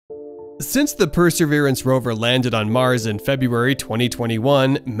Since the Perseverance rover landed on Mars in February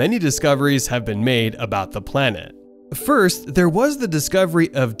 2021, many discoveries have been made about the planet. First, there was the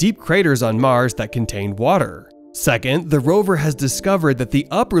discovery of deep craters on Mars that contained water. Second, the rover has discovered that the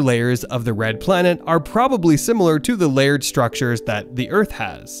upper layers of the red planet are probably similar to the layered structures that the Earth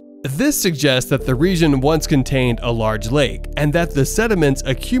has. This suggests that the region once contained a large lake, and that the sediments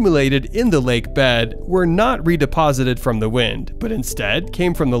accumulated in the lake bed were not redeposited from the wind, but instead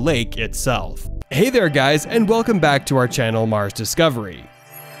came from the lake itself. Hey there guys, and welcome back to our channel Mars Discovery.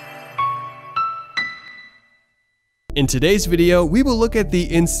 In today's video, we will look at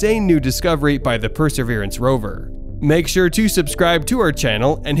the insane new discovery by the Perseverance rover. Make sure to subscribe to our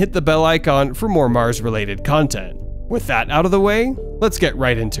channel and hit the bell icon for more Mars-related content. With that out of the way, let's get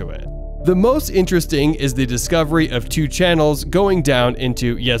right into it. The most interesting is the discovery of two channels going down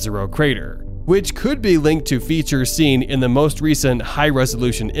into Jezero crater, which could be linked to features seen in the most recent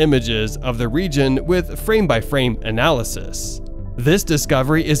high-resolution images of the region with frame-by-frame analysis. This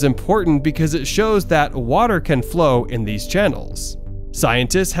discovery is important because it shows that water can flow in these channels.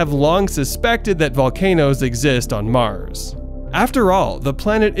 Scientists have long suspected that volcanoes exist on Mars. After all, the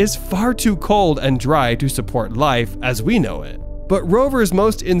planet is far too cold and dry to support life as we know it. But Rover's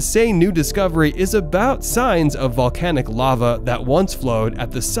most insane new discovery is about signs of volcanic lava that once flowed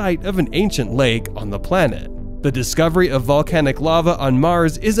at the site of an ancient lake on the planet. The discovery of volcanic lava on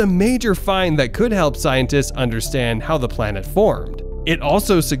Mars is a major find that could help scientists understand how the planet formed. It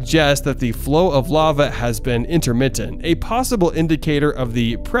also suggests that the flow of lava has been intermittent, a possible indicator of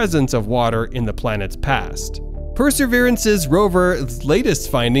the presence of water in the planet's past. Perseverance's rover's latest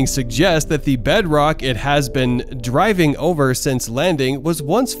findings suggest that the bedrock it has been driving over since landing was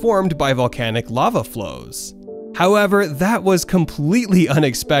once formed by volcanic lava flows. However, that was completely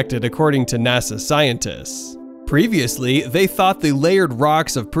unexpected according to NASA scientists. Previously, they thought the layered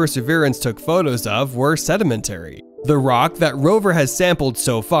rocks of Perseverance took photos of were sedimentary. The rock that rover has sampled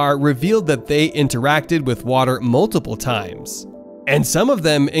so far revealed that they interacted with water multiple times, and some of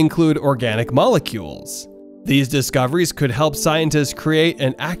them include organic molecules. These discoveries could help scientists create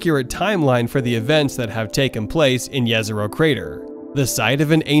an accurate timeline for the events that have taken place in Jezero crater, the site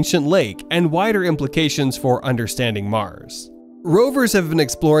of an ancient lake, and wider implications for understanding Mars. Rovers have been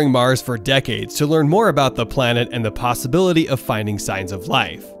exploring Mars for decades to learn more about the planet and the possibility of finding signs of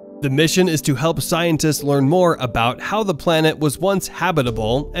life. The mission is to help scientists learn more about how the planet was once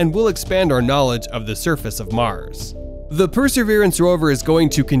habitable and will expand our knowledge of the surface of Mars. The Perseverance rover is going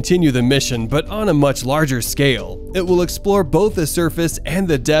to continue the mission, but on a much larger scale. It will explore both the surface and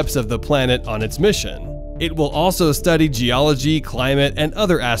the depths of the planet on its mission. It will also study geology, climate, and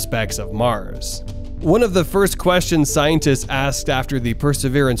other aspects of Mars. One of the first questions scientists asked after the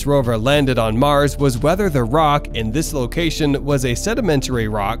Perseverance rover landed on Mars was whether the rock in this location was a sedimentary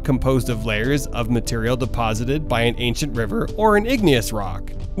rock composed of layers of material deposited by an ancient river or an igneous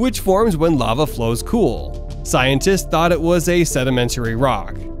rock, which forms when lava flows cool. Scientists thought it was a sedimentary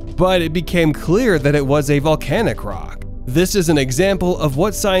rock, but it became clear that it was a volcanic rock. This is an example of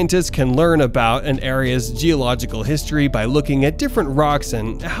what scientists can learn about an area's geological history by looking at different rocks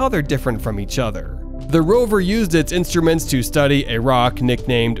and how they're different from each other. The rover used its instruments to study a rock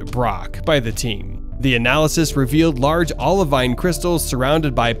nicknamed Brock by the team. The analysis revealed large olivine crystals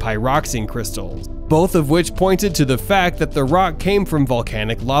surrounded by pyroxene crystals, both of which pointed to the fact that the rock came from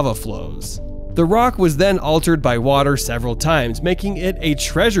volcanic lava flows. The rock was then altered by water several times, making it a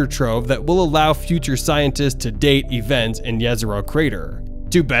treasure trove that will allow future scientists to date events in Jezero crater,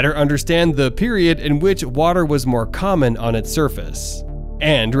 to better understand the period in which water was more common on its surface,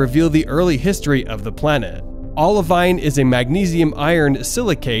 and reveal the early history of the planet. Olivine is a magnesium iron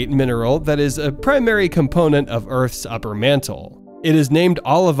silicate mineral that is a primary component of Earth's upper mantle. It is named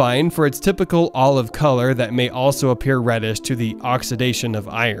olivine for its typical olive color that may also appear reddish to the oxidation of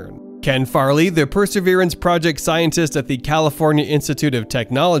iron. Ken Farley, the Perseverance project scientist at the California Institute of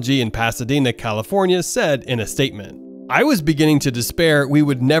Technology in Pasadena, California, said in a statement, "I was beginning to despair we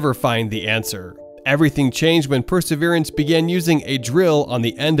would never find the answer. Everything changed when Perseverance began using a drill on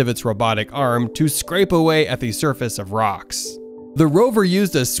the end of its robotic arm to scrape away at the surface of rocks." The rover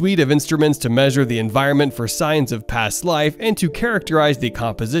used a suite of instruments to measure the environment for signs of past life and to characterize the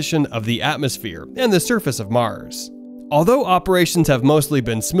composition of the atmosphere and the surface of Mars. Although operations have mostly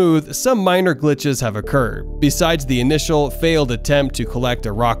been smooth, some minor glitches have occurred, besides the initial failed attempt to collect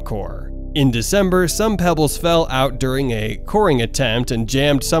a rock core. In December, some pebbles fell out during a coring attempt and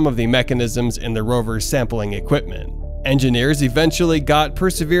jammed some of the mechanisms in the rover's sampling equipment. Engineers eventually got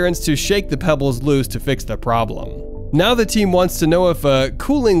Perseverance to shake the pebbles loose to fix the problem. Now the team wants to know if a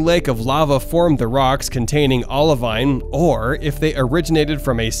cooling lake of lava formed the rocks containing olivine, or if they originated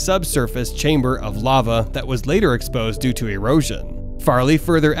from a subsurface chamber of lava that was later exposed due to erosion. Farley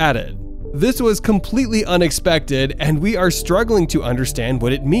further added, "This was completely unexpected and we are struggling to understand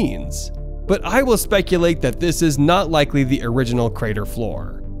what it means. But I will speculate that this is not likely the original crater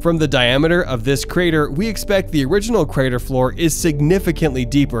floor. From the diameter of this crater, we expect the original crater floor is significantly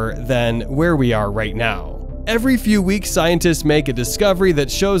deeper than where we are right now. Every few weeks, scientists make a discovery that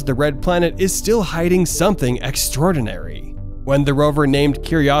shows the red planet is still hiding something extraordinary. When the rover named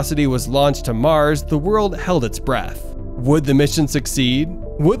Curiosity was launched to Mars, the world held its breath. Would the mission succeed?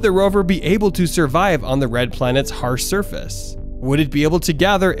 Would the rover be able to survive on the red planet's harsh surface? Would it be able to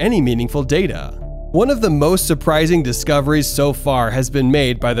gather any meaningful data? One of the most surprising discoveries so far has been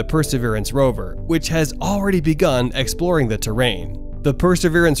made by the Perseverance rover, which has already begun exploring the terrain. The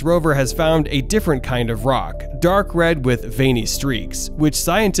Perseverance rover has found a different kind of rock, dark red with veiny streaks, which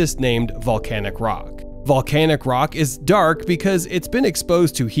scientists named volcanic rock. Volcanic rock is dark because it's been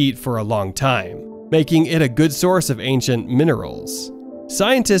exposed to heat for a long time, making it a good source of ancient minerals.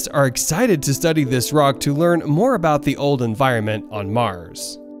 Scientists are excited to study this rock to learn more about the old environment on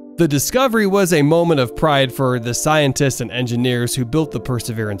Mars. The discovery was a moment of pride for the scientists and engineers who built the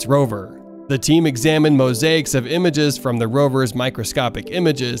Perseverance rover. The team examined mosaics of images from the rover's microscopic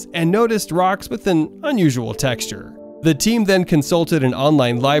images and noticed rocks with an unusual texture. The team then consulted an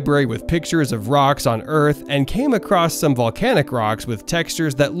online library with pictures of rocks on Earth and came across some volcanic rocks with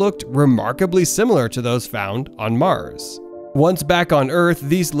textures that looked remarkably similar to those found on Mars. Once back on Earth,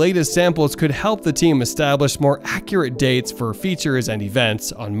 these latest samples could help the team establish more accurate dates for features and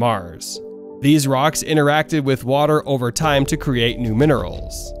events on Mars. These rocks interacted with water over time to create new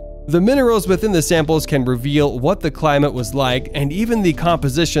minerals. The minerals within the samples can reveal what the climate was like and even the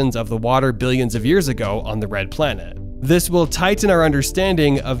compositions of the water billions of years ago on the red planet. This will tighten our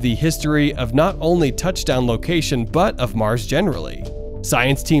understanding of the history of not only touchdown location but of Mars generally.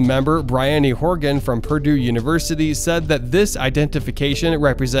 Science team member Bryony Horgan from Purdue University said that this identification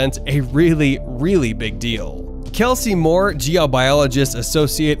represents a really big deal. Kelsey Moore, geobiologist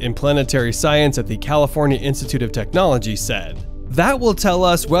associate in planetary science at the California Institute of Technology, said, "That will tell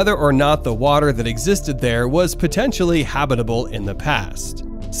us whether or not the water that existed there was potentially habitable in the past."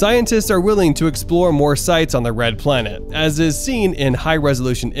 Scientists are willing to explore more sites on the red planet, as is seen in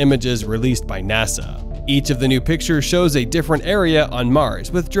high-resolution images released by NASA. Each of the new pictures shows a different area on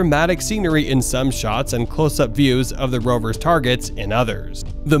Mars, with dramatic scenery in some shots and close-up views of the rover's targets in others.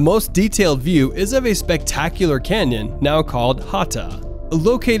 The most detailed view is of a spectacular canyon now called Hata,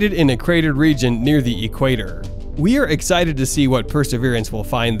 located in a cratered region near the equator. We are excited to see what Perseverance will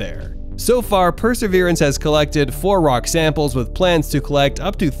find there. So far, Perseverance has collected 4 rock samples with plans to collect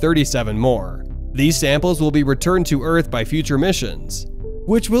up to 37 more. These samples will be returned to Earth by future missions,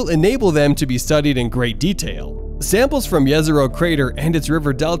 which will enable them to be studied in great detail. Samples from Jezero crater and its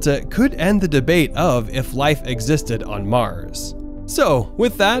river delta could end the debate of if life existed on Mars. So,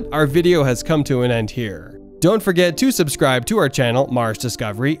 with that, our video has come to an end here. Don't forget to subscribe to our channel, Mars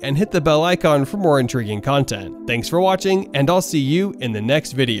Discovery, and hit the bell icon for more intriguing content. Thanks for watching, and I'll see you in the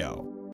next video.